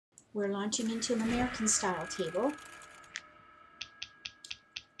We're launching into an American style table.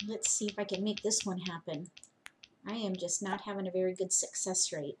 Let's see if I can make this one happen. I am just not having a very good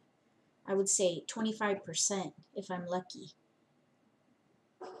success rate. I would say 25% if I'm lucky.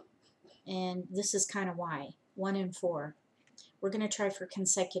 And this is kind of why. 1 and 4. We're going to try for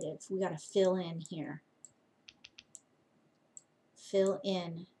consecutive. We got to fill in here. Fill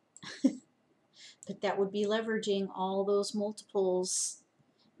in. But that would be leveraging all those multiples.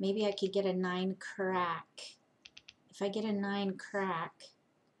 Maybe I could get a 9 crack. If I get a 9 crack,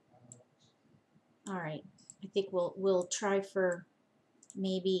 all right, I think we'll try for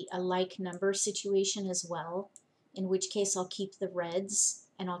maybe a like number situation as well, in which case I'll keep the reds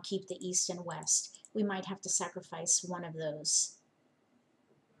and I'll keep the east and west. We might have to sacrifice one of those.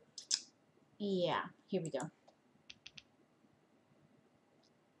 Yeah, here we go.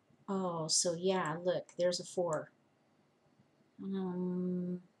 Oh, so yeah, look, there's a 4.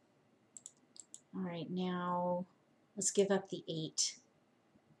 All right, now let's give up the 8.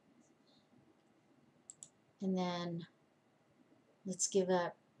 And then let's give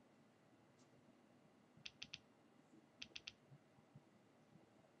up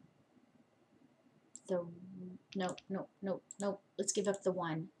the, nope. Let's give up the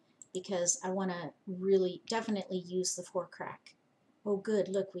 1 because I want to really definitely use the 4 crack. Oh good,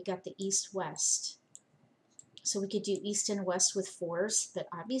 look, we got the east-west. So we could do east and west with 4s, but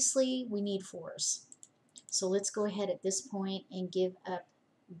obviously we need 4s. So let's go ahead at this point and give up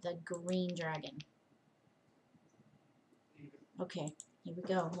the green dragon. Okay, here we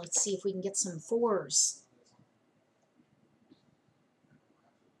go. Let's see if we can get some 4s.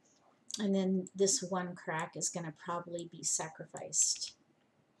 And then this 1 crack is going to probably be sacrificed.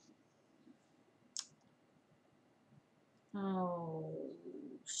 Oh,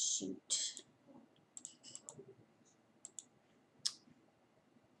 shoot.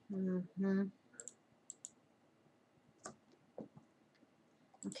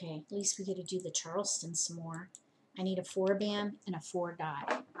 Okay, at least we get to do the Charleston some more. I need a 4 bam and a 4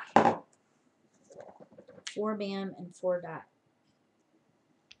 dot. 4 bam and 4 dot.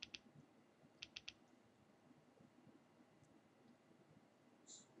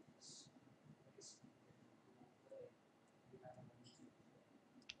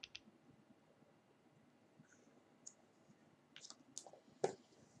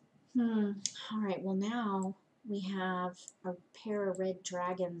 All right, well now we have a pair of red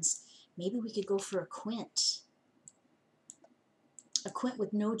dragons. Maybe we could go for a quint. A quint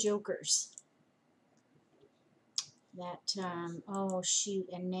with no jokers. That, oh shoot,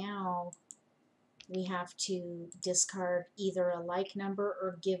 and now we have to discard either a like number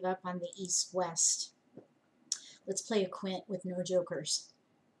or give up on the east-west. Let's play a quint with no jokers.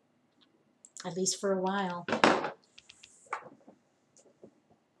 At least for a while.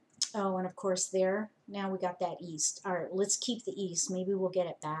 Oh, and of course there, now we got that east. All right, let's keep the east. Maybe we'll get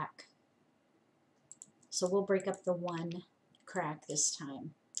it back. So we'll break up the 1 crack this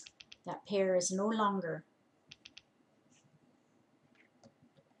time. That pair is no longer.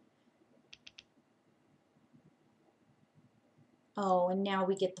 Oh, and now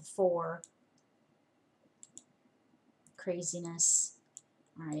we get the 4. Craziness.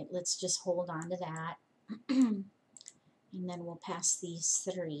 All right, let's just hold on to that. And then we'll pass these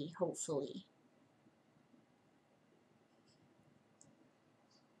 3, hopefully.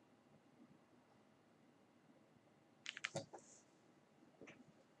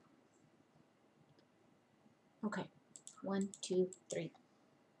 Okay, 1, 2, 3.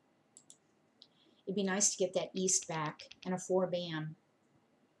 It'd be nice to get that east back, and a 4 bam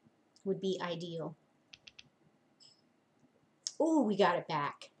would be ideal. Oh, we got it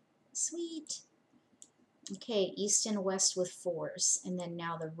back. Sweet. Okay, east and west with 4s, and then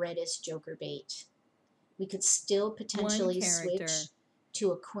now the red is joker bait. We could still potentially switch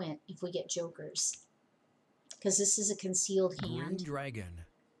to a quint if we get jokers, because this is a concealed hand. Green dragon.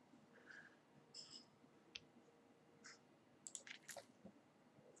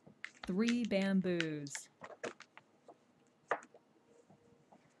 Three bamboos.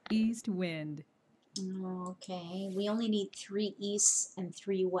 East wind. Okay, we only need 3 easts and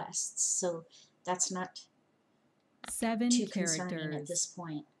 3 wests, so that's not 7 too characters. concerning at this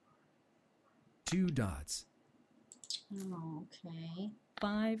point. 2 dots. Okay.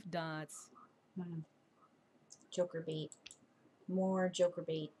 5 dots. Joker bait. More joker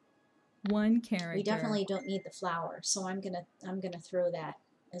bait. 1 character. We definitely don't need the flower, so I'm gonna throw that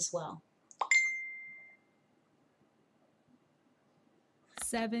as well.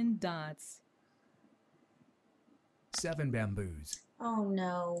 7 dots. 7 bamboos. Oh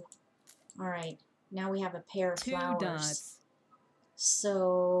no. All right. Now we have a pair of 2 flowers. dots.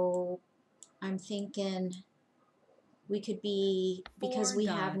 So I'm thinking we could be, because 4 we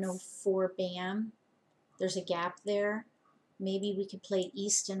have no dots. 4 bam, there's a gap there. Maybe we could play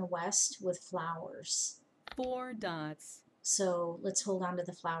east and west with flowers. 4 dots. So let's hold on to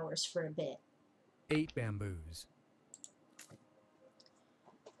the flowers for a bit. 8 bamboos.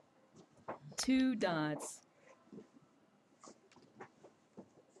 2 dots.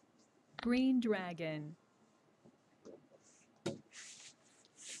 Green dragon.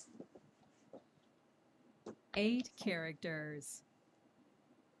 8 characters.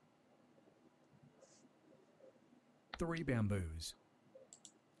 3 bamboos.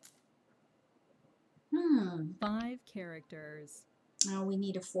 5 characters. Oh, we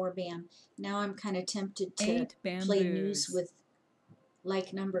need a 4 bam. Now I'm kind of tempted to 8 play news bamboos. with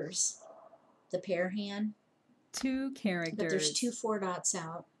like numbers. The pair hand. 2 characters. But there's 2 4 dots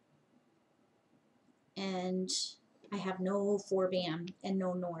out. And I have no 4 bam and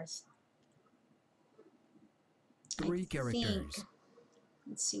no north. 3 characters. Think,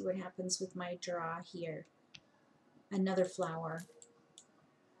 let's see what happens with my draw here. Another flower.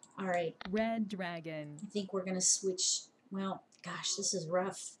 All right. Red dragon. I think we're going to switch. Well, gosh, this is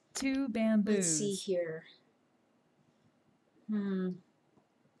rough. 2 bamboos. Let's see here.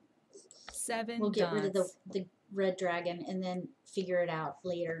 7 We'll get rid of dots. the red dragon and then figure it out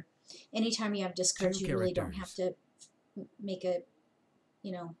later. Anytime you have discards, 2 you really don't have characters. to make a,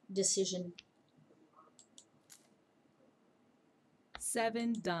 decision.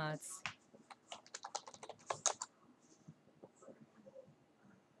 7 dots.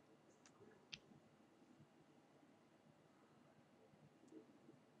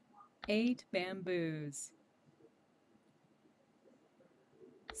 8 bamboos.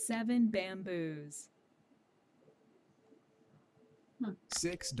 7 bamboos.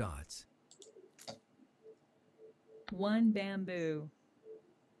 6 dots. 1 bamboo.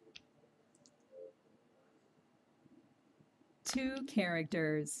 2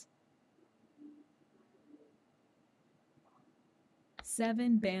 characters.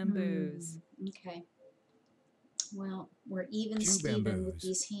 7 bamboos. Okay. Well, we're even 2 Steven with bamboos.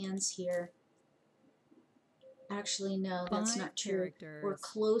 these hands here. Actually, no, that's 5 not true. characters. We're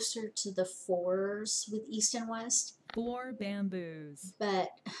closer to the 4s with east and west, 4 bamboos. but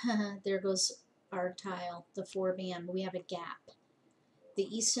there goes our tile, the 4 bam. We have a gap. The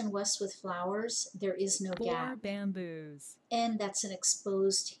east and west with flowers, there is no 4 gap. bamboos. And that's an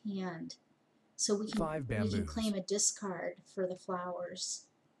exposed hand. So we 5 can bamboos. claim a discard for the flowers.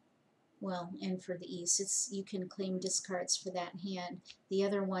 Well, and for the east. You can claim discards for that hand. The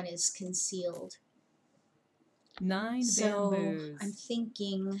other one is concealed. 9 So bamboos. I'm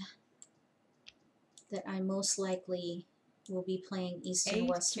thinking that I most likely will be playing east and 8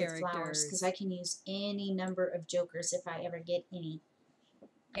 west with flowers characters. because I can use any number of jokers if I ever get any.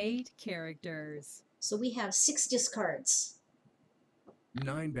 8 characters. So we have 6 discards.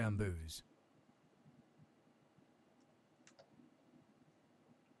 9 bamboos.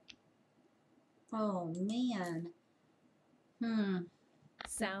 Oh man.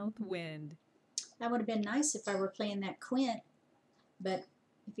 South wind. That would have been nice if I were playing that quint, but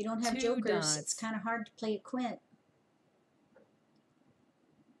if you don't have 2 jokers, dots. it's kind of hard to play a quint.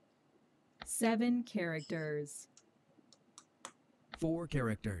 7 characters. 4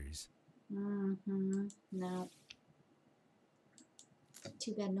 characters. No.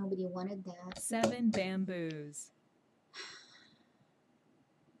 Too bad nobody wanted that. 7 bamboos.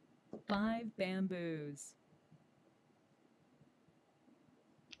 5 bamboos.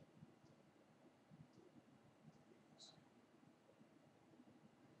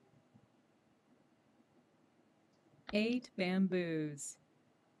 8 bamboos.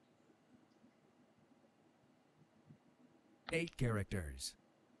 8 characters.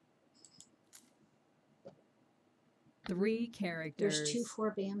 3 characters. There's 2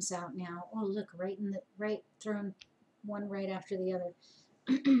 4 bams out now. Oh look, thrown one right after the other.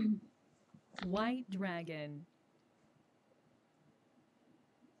 White dragon.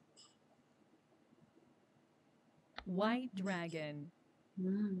 White dragon.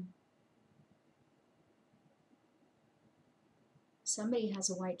 Somebody has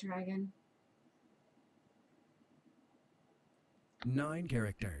a white dragon. 9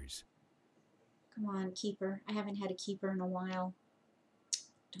 characters. Come on, keeper. I haven't had a keeper in a while.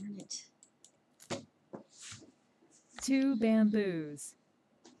 Darn it. 2 bamboos.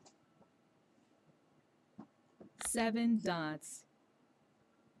 7 dots.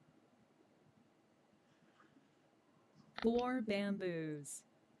 4 bamboos.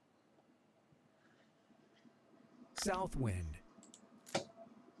 South wind.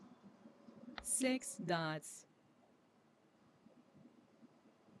 6 dots.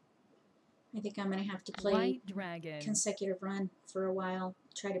 I think I'm going to have to play White dragon. consecutive run for a while.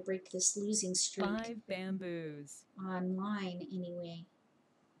 Try to break this losing streak. 5 bamboos. Online, anyway.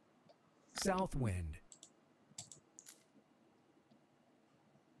 South wind.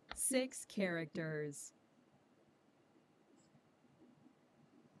 6 characters.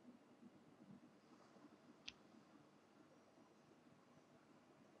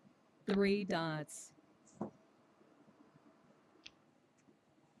 Three dots.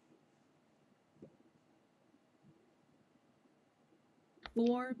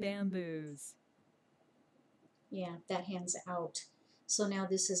 Four bamboos. Yeah, that hand's out. So now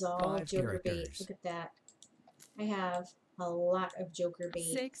this is all 5 joker bait. characters. Look at that. I have a lot of joker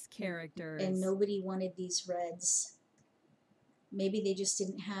bait. 6 characters. And nobody wanted these reds. Maybe they just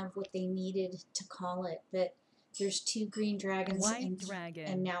didn't have what they needed to call it. But there's 2 green dragons White dragon.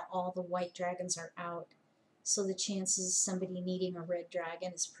 and now all the white dragons are out. So the chances of somebody needing a red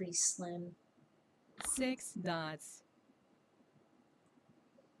dragon is pretty slim. 6 dots.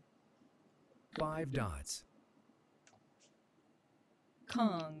 5 dots.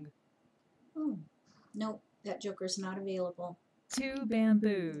 Kong. Oh, nope, that joker's not available. 2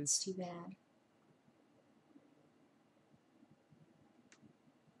 bamboos. It's too bad.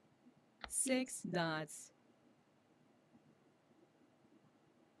 6 dots.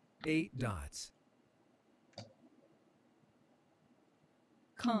 8 dots.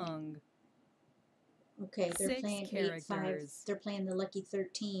 Kong. Okay, they're 6 playing 8-5. characters. They're playing the lucky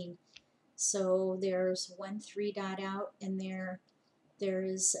 13. So there's 1 3-dot out, and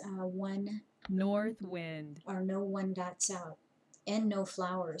there's 1 North wind. or no 1 dots out, and no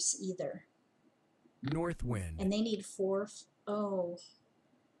flowers either. North wind. And they need 4. Oh,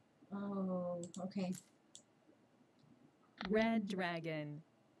 okay. Red dragon.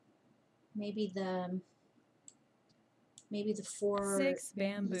 Maybe the 4. 6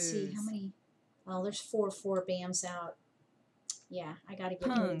 bamboos. Let's see how many. Oh, there's 4 bams out. Yeah, I gotta get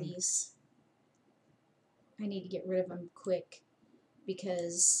rid Pung. of these. I need to get rid of them quick,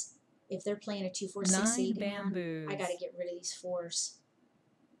 because if they're playing a 2 4 6 9 8 hand, bamboos. I gotta get rid of these 4s.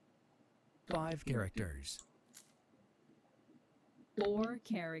 5 characters. 4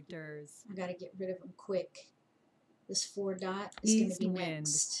 characters. I gotta get rid of them quick. This 4 dot is East gonna be wind.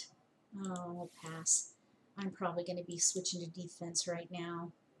 next. Oh, I'll pass. I'm probably gonna be switching to defense right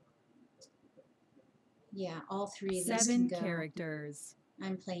now. Yeah, all 3 of these can 7 go. characters.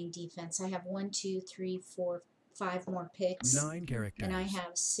 I'm playing defense. I have 1 2 3 4 5 more picks. 9 characters. And I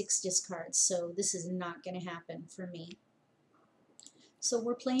have 6 discards, so this is not going to happen for me. So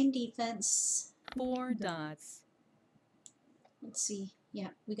we're playing defense. 4 dots. Let's see. Yeah,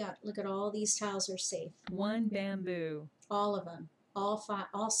 we got, look at all these tiles are safe. 1 bamboo. All of them. All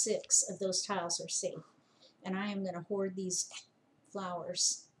 6 of those tiles are safe. And I am going to hoard these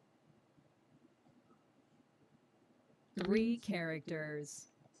flowers. 3 characters.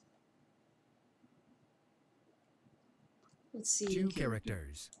 Let's see. 2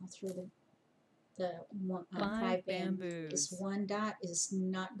 characters. I'll throw the 5 5 bam. bamboos. This 1 dot is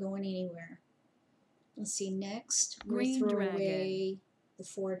not going anywhere. Let's see, next Green we'll throw dragon. away the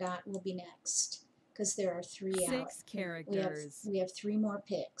 4 dot will be next, because there are 3 out. 6 characters. We have 3 more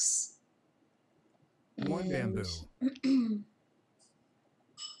picks. 1 bamboo.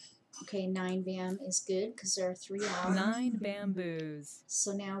 Okay, 9 bam is good because there are 3 out. 9 bamboos.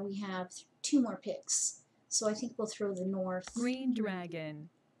 So now we have 2 more picks. So I think we'll throw the north. Green dragon.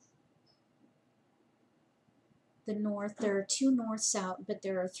 The north. There are 2 norths out, but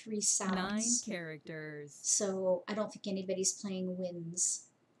there are 3 souths. 9 characters. So I don't think anybody's playing winds.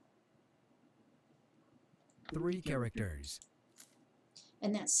 3 characters.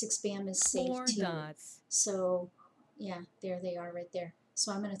 And that 6 bam is safe 4 too. dots. So yeah, there they are right there.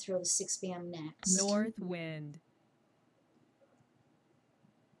 So I'm going to throw the 6 bam next. North wind.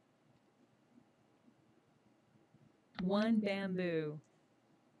 One bamboo.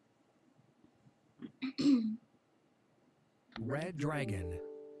 Red dragon.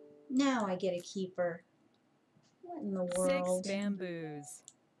 Now I get a keeper. What in the world? 6 bamboos.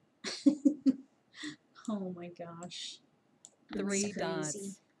 Oh my gosh. 3 That's dots.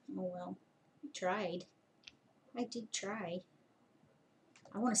 crazy. Oh well. I tried. I did try.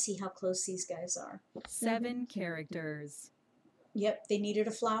 I want to see how close these guys are. 7 characters. Yep, they needed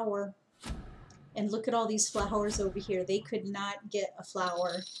a flower. And look at all these flowers over here. They could not get a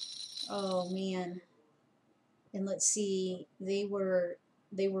flower. Oh man. And let's see, they were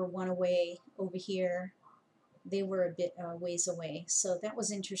 1 away over here. They were a bit ways away. So that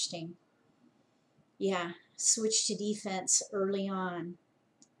was interesting. Yeah, switch to defense early on.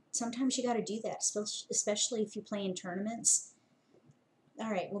 Sometimes you got to do that, especially if you play in tournaments. All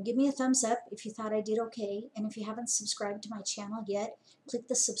right, well, give me a thumbs up if you thought I did okay. And if you haven't subscribed to my channel yet, click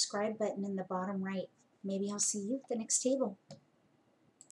the subscribe button in the bottom right. Maybe I'll see you at the next table.